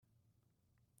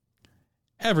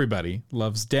Everybody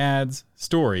loves dads,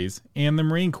 stories, and the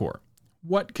Marine Corps.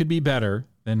 What could be better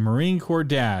than Marine Corps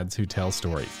dads who tell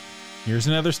stories? Here's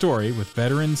another story with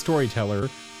veteran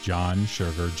storyteller John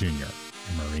Sugar Jr.,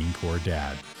 a Marine Corps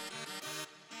dad.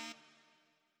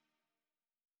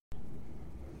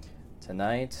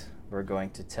 Tonight, we're going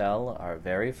to tell our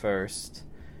very first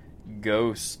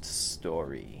ghost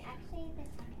story.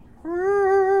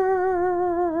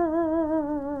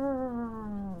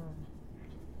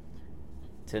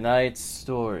 Tonight's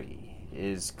story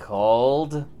is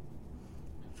called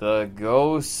The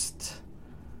Ghost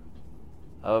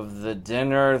of the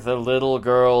Dinner the Little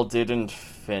Girl Didn't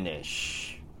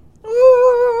Finish.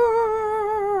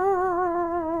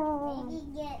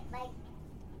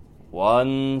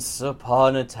 Once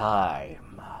upon a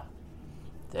time,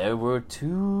 there were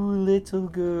two little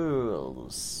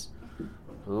girls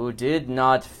who did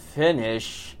not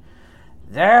finish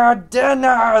their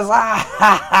dinners.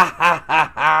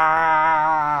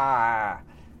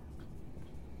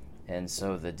 And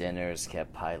so the dinners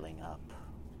kept piling up.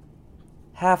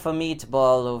 Half a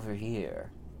meatball over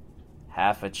here,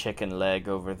 half a chicken leg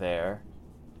over there,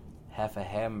 half a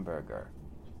hamburger,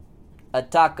 a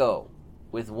taco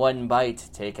with one bite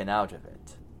taken out of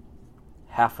it,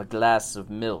 half a glass of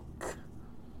milk,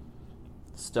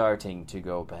 starting to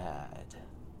go bad.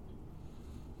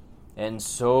 And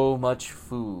so much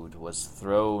food was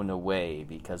thrown away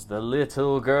because the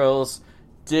little girls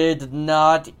did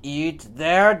not eat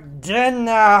their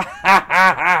dinner.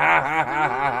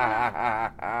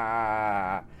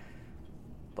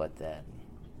 But then,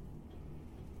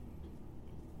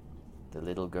 the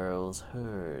little girls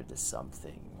heard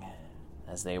something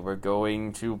as they were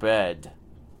going to bed.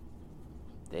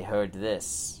 They heard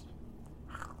this.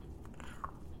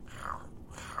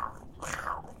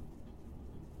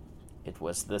 It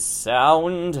was the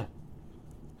sound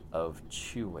of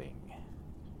chewing.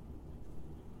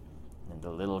 And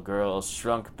the little girls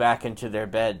shrunk back into their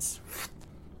beds.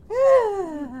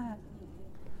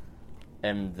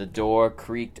 And the door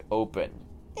creaked open.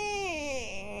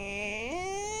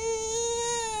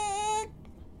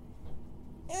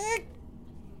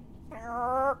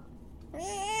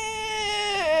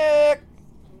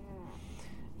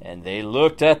 And they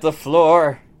looked at the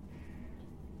floor.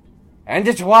 And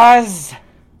it was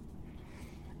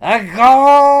a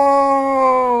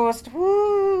ghost!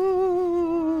 Woo!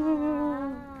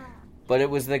 But it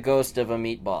was the ghost of a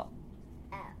meatball.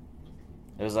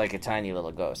 It was like a tiny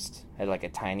little ghost. It had like a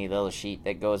tiny little sheet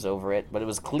that goes over it, but it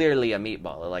was clearly a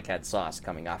meatball. It like had sauce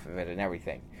coming off of it and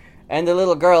everything. And the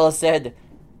little girl said,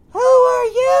 "Who are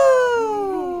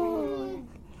you?"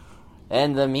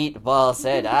 And the meatball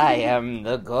said, "I am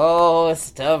the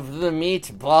ghost of the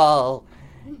meatball.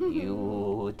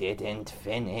 You didn't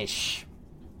finish.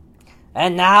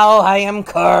 And now I am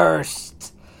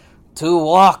cursed to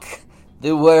walk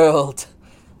the world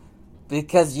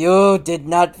because you did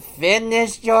not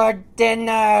finish your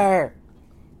dinner."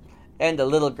 And the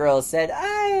little girl said,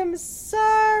 "I am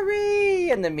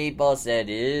sorry." And the meatball said,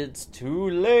 "It's too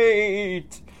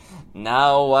late.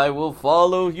 Now I will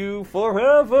follow you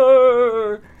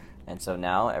forever." And so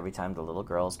now, every time the little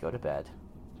girls go to bed,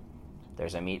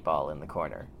 there's a meatball in the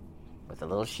corner with a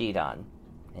little sheet on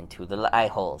and two little eye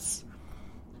holes.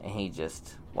 And he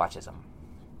just watches them.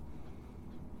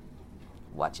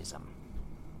 Watches them.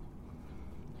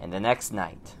 And the next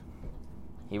night,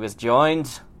 he was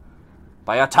joined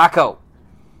by a taco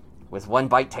with one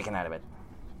bite taken out of it.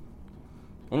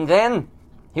 And then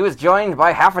he was joined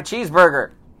by half a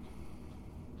cheeseburger.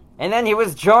 And then he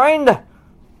was joined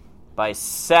by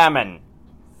salmon.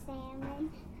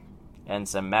 And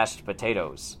some mashed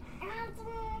potatoes.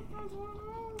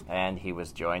 And he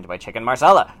was joined by chicken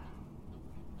marsala.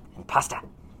 And pasta.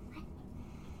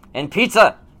 And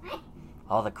pizza.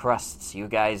 All the crusts you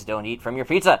guys don't eat from your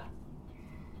pizza.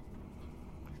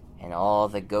 And all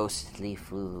the ghostly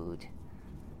food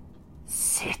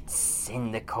sits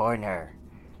in the corner.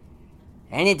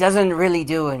 And it doesn't really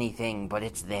do anything, but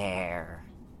it's there.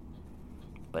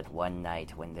 But one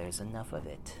night when there's enough of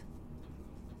it,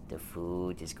 the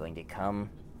food is going to come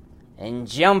and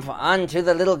jump onto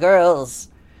the little girls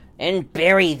and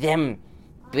bury them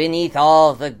beneath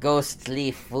all the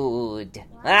ghostly food.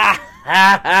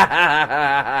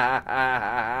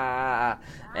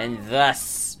 And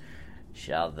thus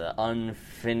shall the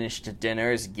unfinished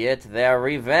dinners get their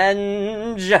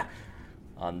revenge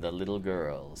on the little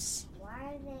girls. Why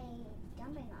are they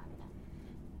jumping on them?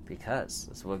 Because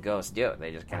that's what ghosts do.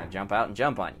 They just kind of jump out and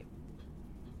jump on you.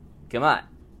 Come on.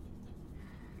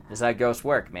 This is how ghosts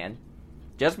work, man.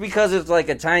 Just because it's like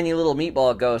a tiny little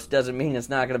meatball ghost doesn't mean it's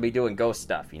not going to be doing ghost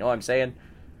stuff. You know what I'm saying?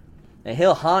 And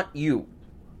he'll haunt you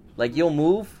Like, you'll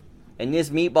move, and this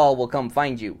meatball will come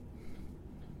find you.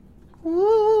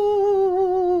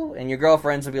 Woo! And your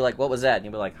girlfriends will be like, what was that? And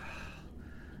you'll be like,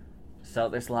 so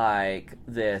there's like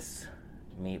this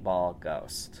meatball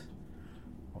ghost.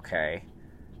 Okay.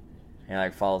 And it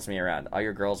like follows me around. All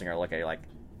your girls are gonna look at you like,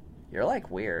 you're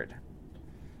like weird.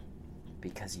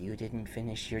 Because you didn't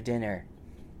finish your dinner.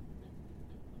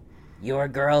 Your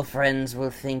girlfriends will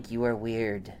think you are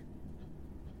weird.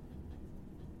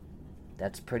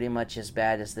 That's pretty much as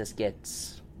bad as this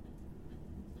gets.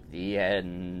 The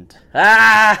end.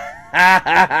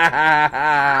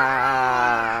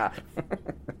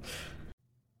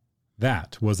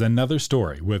 That was another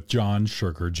story with John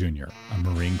Sugar Jr., a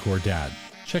Marine Corps dad.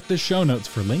 Check the show notes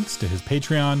for links to his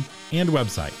Patreon and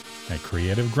website at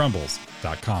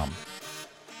creativegrumbles.com.